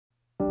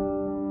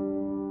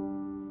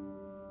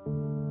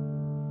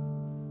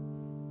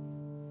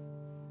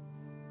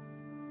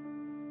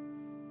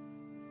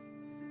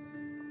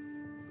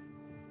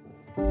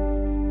So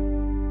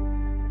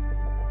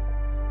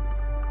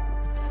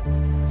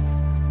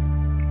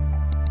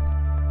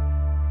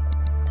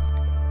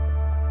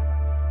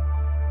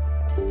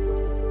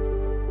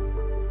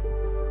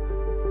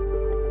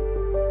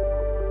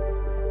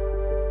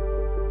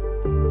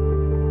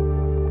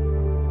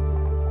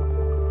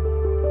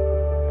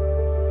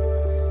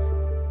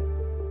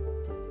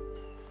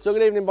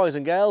good evening boys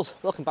and girls,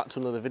 welcome back to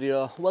another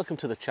video. Welcome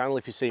to the channel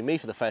if you see me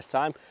for the first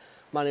time.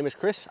 My name is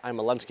Chris, I'm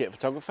a landscape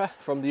photographer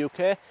from the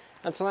UK,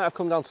 and tonight I've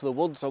come down to the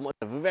woods on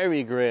a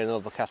very grey and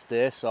overcast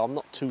day, so I'm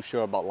not too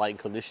sure about lighting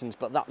conditions,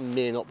 but that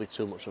may not be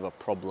too much of a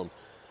problem.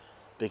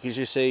 Because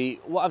you see,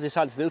 what I've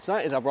decided to do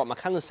tonight is I've brought my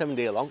Canon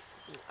 7D along,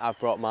 I've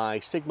brought my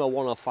Sigma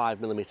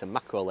 105mm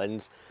macro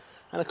lens,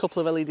 and a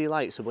couple of LED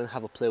lights, so we're going to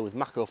have a play with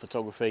macro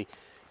photography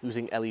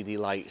using LED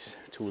lights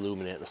to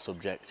illuminate the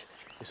subject.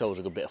 It's always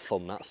a good bit of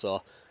fun, that,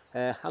 so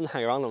I'm going to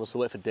hang around, I'm going to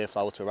wait for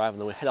Dayflower to arrive, and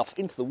then we head off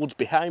into the woods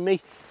behind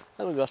me,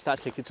 and we're going to start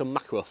taking some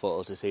macro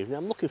photos this evening.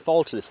 I'm looking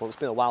forward to this one. It's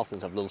been a while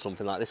since I've done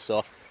something like this,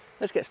 so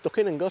let's get stuck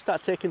in and go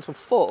start taking some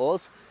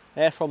photos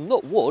from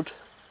Nut Wood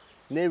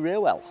near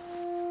Raywell.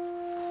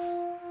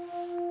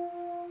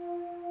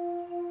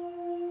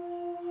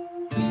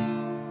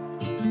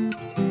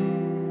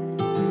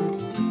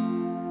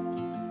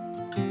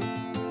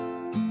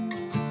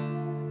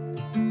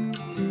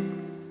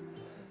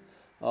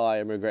 Oh, I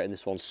am regretting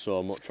this one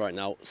so much right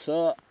now.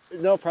 So,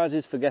 no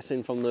prizes for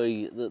guessing from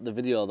the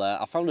video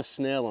there. I found a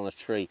snail on a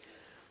tree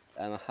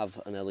and I have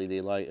an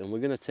LED light and we're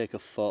going to take a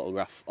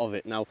photograph of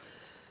it. Now,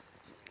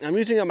 I'm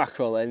using a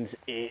macro lens.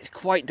 It's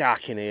quite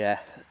dark in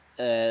here.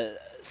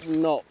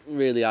 Not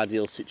really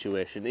ideal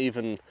situation.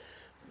 Even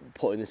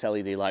putting this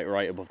LED light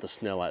right above the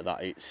snail like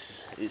that,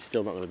 it's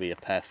still not going to be a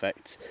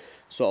perfect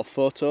sort of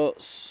photo.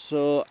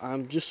 So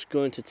I'm just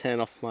going to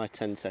turn off my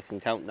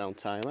 10-second countdown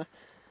timer,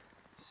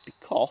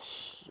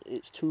 because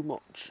it's too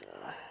much.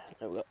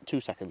 There we go, 2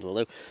 seconds will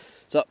do.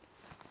 So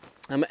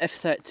I'm at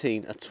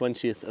f13, a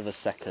 20th of a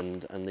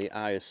second, and the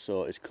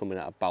ISO is coming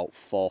at about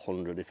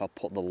 400 if I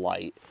put the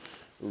light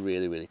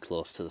really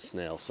close to the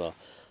snail. So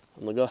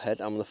I'm gonna go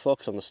ahead, I'm gonna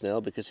focus on the snail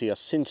because he has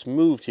since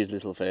moved his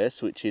little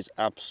face, which is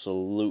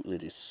absolutely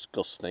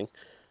disgusting.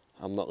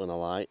 I'm not gonna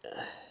lie.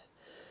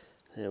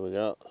 Here we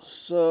go.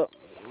 So,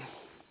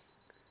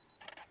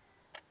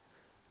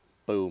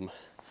 boom.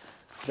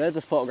 There's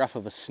a photograph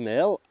of a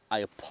snail. I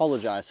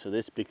apologise for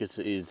this because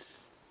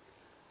it's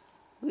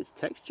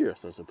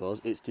texturous, I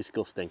suppose. It's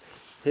disgusting.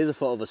 Here's a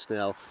photo of a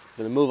snail. I'm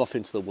going to move off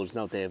into the woods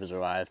now Dave has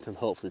arrived and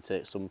hopefully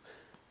take some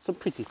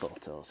pretty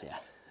photos, yeah.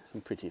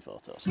 Some pretty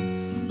photos.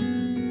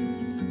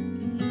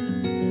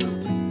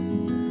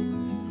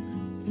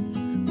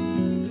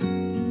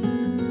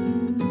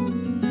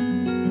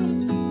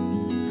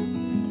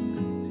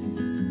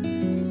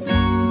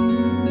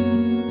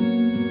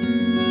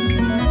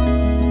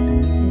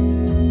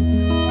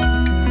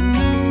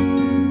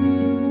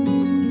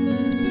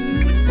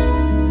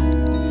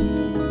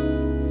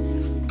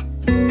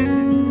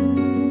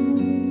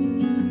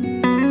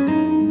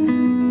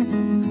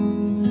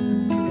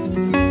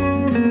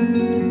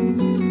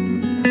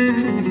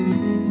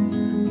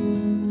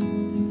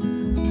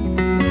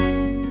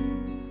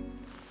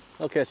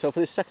 Okay, so for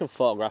this second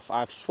photograph,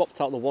 I've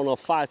swapped out the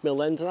 105mm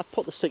lens and I've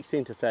put the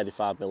 16 to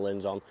 35mm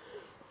lens on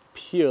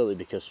purely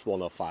because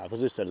 105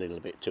 was just a little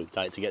bit too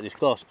tight to get this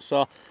close.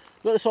 So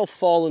I've got this old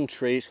fallen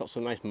tree, it's got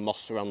some nice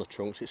moss around the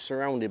trunks, it's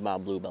surrounded by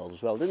bluebells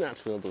as well. I didn't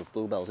actually know there were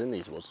bluebells in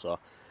these woods, so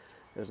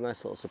it was a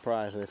nice little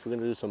surprise. And if we're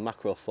going to do some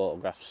macro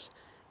photographs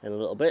in a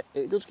little bit,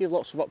 it does give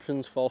lots of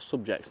options for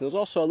subjects. And there's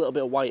also a little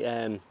bit of white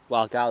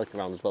wild garlic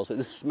around as well, so it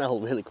does smell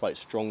really quite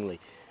strongly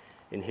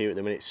in here at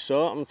the minute.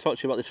 So I'm going to talk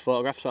to you about this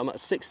photograph. So I'm at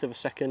 1/6 of a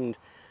second,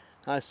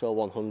 ISO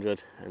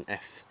 100 and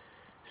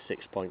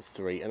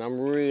f6.3, and I'm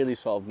really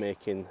sort of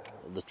making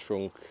the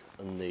trunk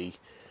and the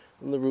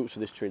roots of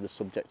this tree the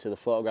subject to the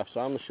photograph. So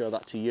I'm going to show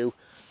that to you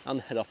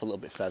and head off a little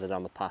bit further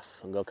down the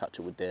path and go catch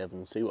up with Dave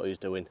and see what he's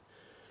doing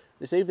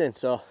this evening.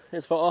 So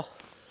here's a photo,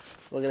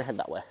 we're going to head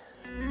that way.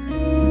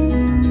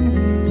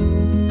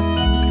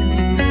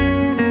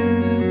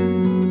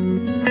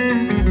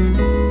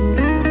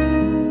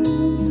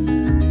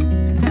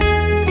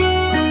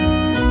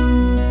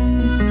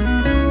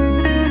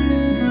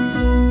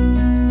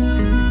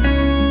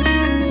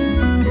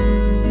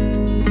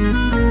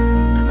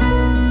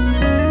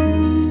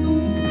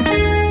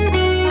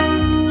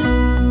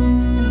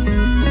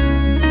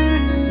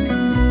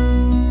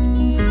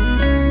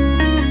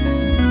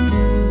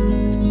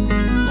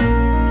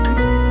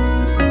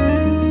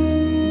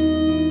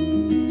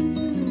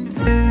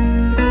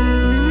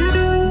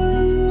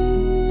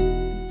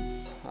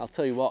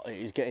 Tell you what, it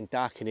is getting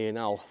dark in here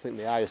now. I think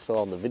the ISO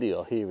on the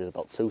video here is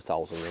about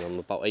 2000 and I'm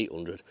about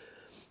 800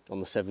 on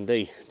the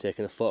 7D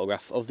taking a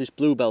photograph of this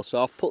bluebell.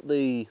 So I've put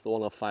the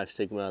 105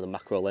 Sigma, the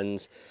macro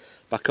lens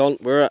back on.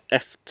 We're at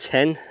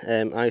f10,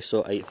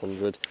 ISO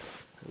 800,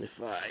 and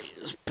if I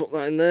just put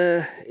that in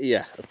there,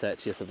 yeah, a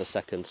 30th of a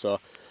second.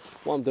 So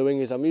what I'm doing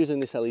is I'm using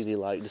this LED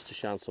light just to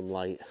shine some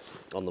light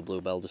on the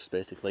bluebell, just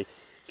basically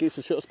keeps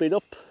the shutter speed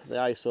up, the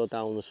ISO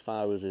down as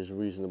far as is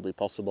reasonably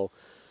possible,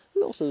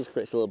 and also just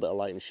creates a little bit of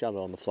light and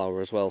shadow on the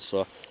flower as well.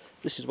 So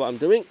this is what I'm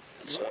doing.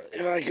 So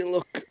if I can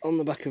look on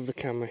the back of the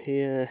camera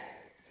here,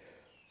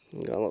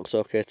 that looks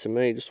okay to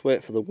me. Just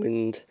wait for the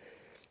wind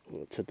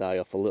to die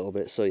off a little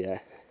bit. So yeah,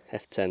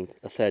 f10,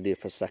 a 30th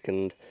of a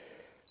second,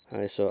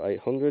 ISO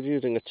 800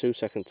 using a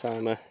 2-second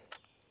timer,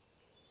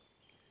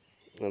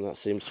 and that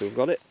seems to have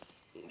got it.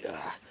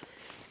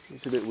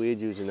 It's a bit weird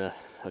using a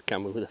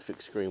camera with a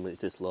fixed screen when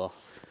it's this low.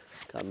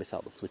 Can't miss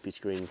out the flippy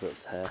screens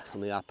that's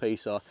on the RP.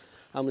 So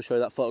I'm going to show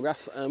you that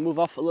photograph and move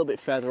off a little bit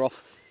further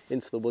off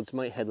into the woods.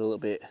 Might head a little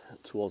bit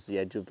towards the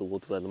edge of the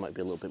wood where there might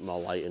be a little bit more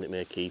light, and it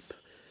may keep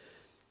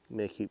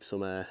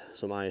some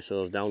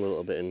ISOs down a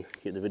little bit and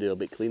keep the video a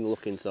bit cleaner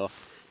looking. So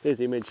here's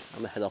the image. I'm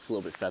going to head off a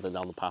little bit further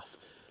down the path,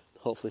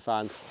 hopefully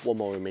find one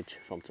more image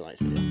from tonight's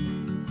video.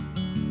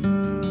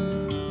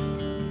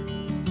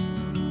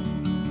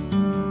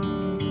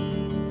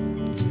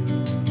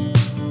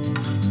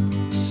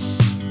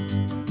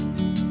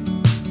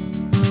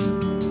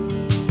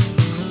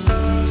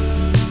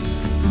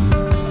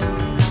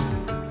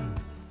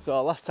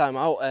 So last time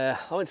out, I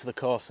went to the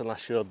course and I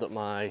showed that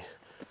my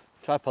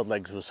tripod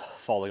legs was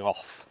falling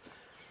off.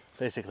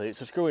 Basically,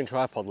 it's a screw-in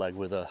tripod leg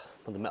with a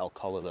metal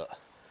collar that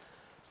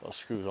sort of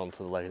screws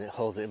onto the leg and it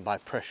holds it in by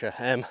pressure.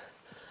 I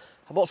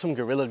bought some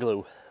Gorilla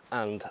Glue,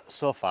 and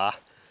so far,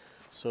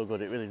 so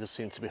good. It really does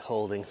seem to be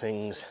holding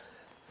things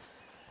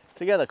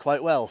together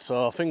quite well.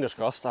 So fingers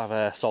crossed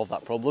I've solved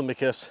that problem,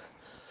 because,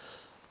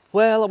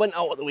 well, I went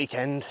out at the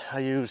weekend, I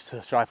used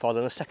the tripod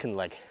and a second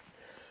leg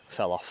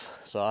fell off.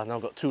 So I've now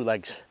got 2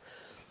 legs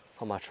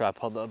on my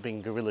tripod that have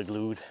been Gorilla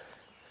Glued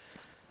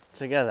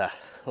together.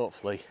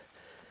 Hopefully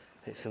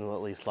it's going to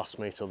at least last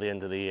me till the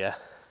end of the year.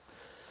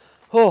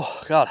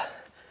 Oh God,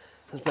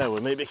 just bear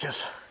with me,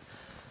 because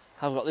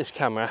I've got this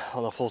camera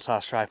on a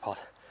full-size tripod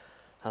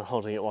and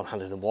holding it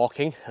one-handed and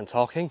walking and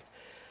talking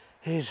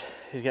is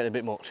getting a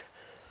bit much.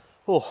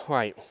 Oh,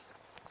 right,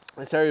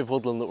 this area of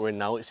woodland that we're in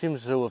now, it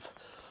seems to have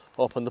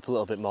opened up a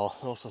little bit more.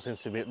 It also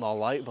seems to be a bit more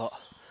light, but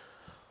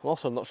I'm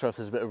also not sure if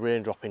there's a bit of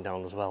rain dropping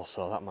down as well,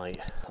 so that might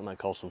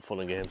cause some fun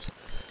and games.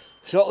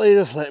 Shortly,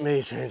 just let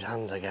me change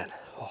hands again.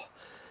 Oh.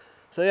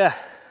 So yeah,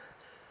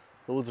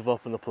 the woods have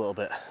opened up a little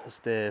bit. There's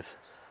Dave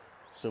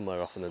somewhere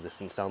off in the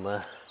distance down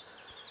there,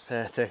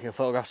 taking a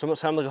photograph. So much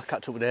time to go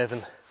catch up with Dave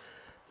and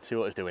see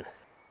what he's doing.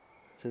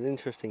 It's an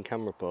interesting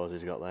camera pose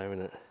he's got there,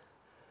 isn't it?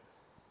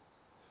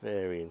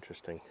 Very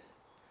interesting.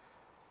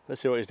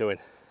 Let's see what he's doing.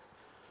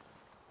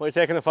 What are you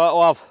taking a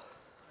photo of?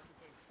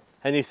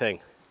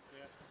 Anything.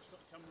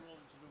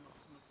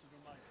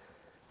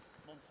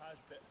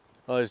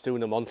 Oh, he's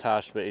doing a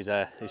montage bit,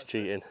 he's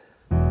cheating.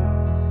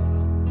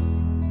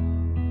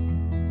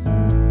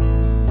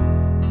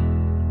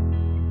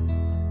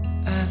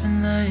 I've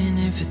been lying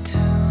here for too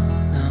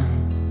long.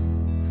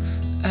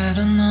 I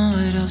don't know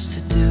what else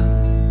to do.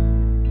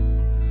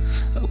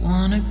 I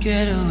wanna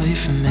get away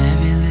from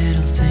every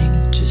little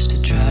thing just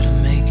to try to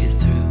make it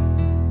through.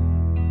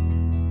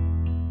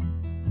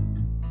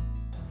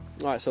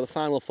 Right, so the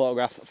final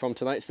photograph from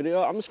tonight's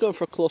video, I'm just going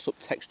for a close-up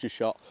texture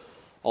shot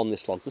on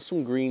this log. There's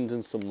some greens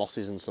and some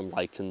mosses and some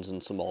lichens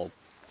and some old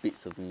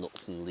bits of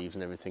nuts and leaves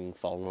and everything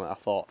falling on it. I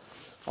thought,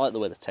 I like the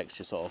way the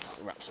texture sort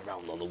of wraps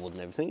around on the wood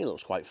and everything. It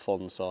looks quite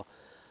fun. So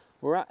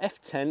we're at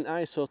f10,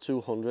 ISO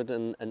 200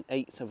 and an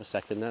 1/8 of a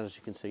second. As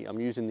you can see, I'm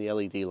using the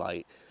LED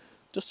light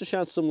just to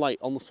shine some light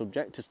on the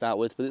subject to start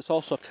with, but it's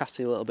also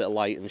casting a little bit of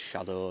light and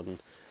shadow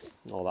and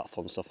all that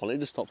fun stuff on it. It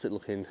just stops it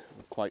looking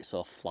quite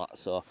so flat.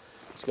 So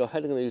let's go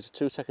ahead. I'm going to use a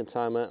 2-second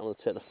timer and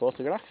let's take the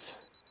photograph.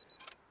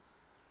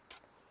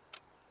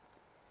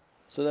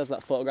 So there's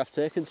that photograph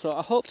taken. So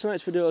I hope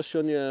tonight's video has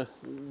shown you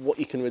what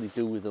you can really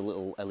do with the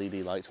little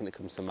LED lights when it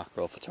comes to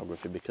macro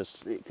photography,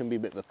 because it can be a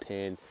bit of a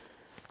pain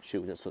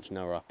shooting at such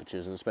narrow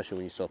apertures, and especially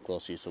when you're so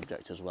close to your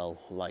subject as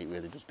well, light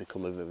really does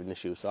become a bit of an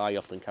issue. So I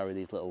often carry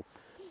these little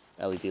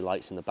LED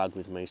lights in the bag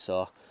with me.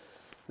 So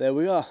there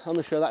we are, I'm going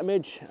to show that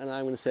image, and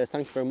I'm going to say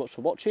thank you very much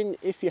for watching.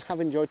 If you have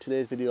enjoyed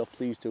today's video,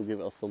 please do give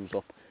it a thumbs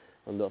up,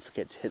 and don't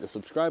forget to hit the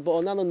subscribe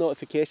button and the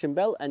notification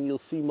bell, and you'll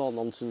see more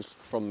nonsense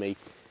from me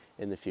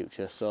in the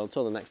future. So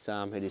until the next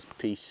time, it is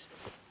peace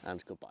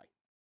and goodbye.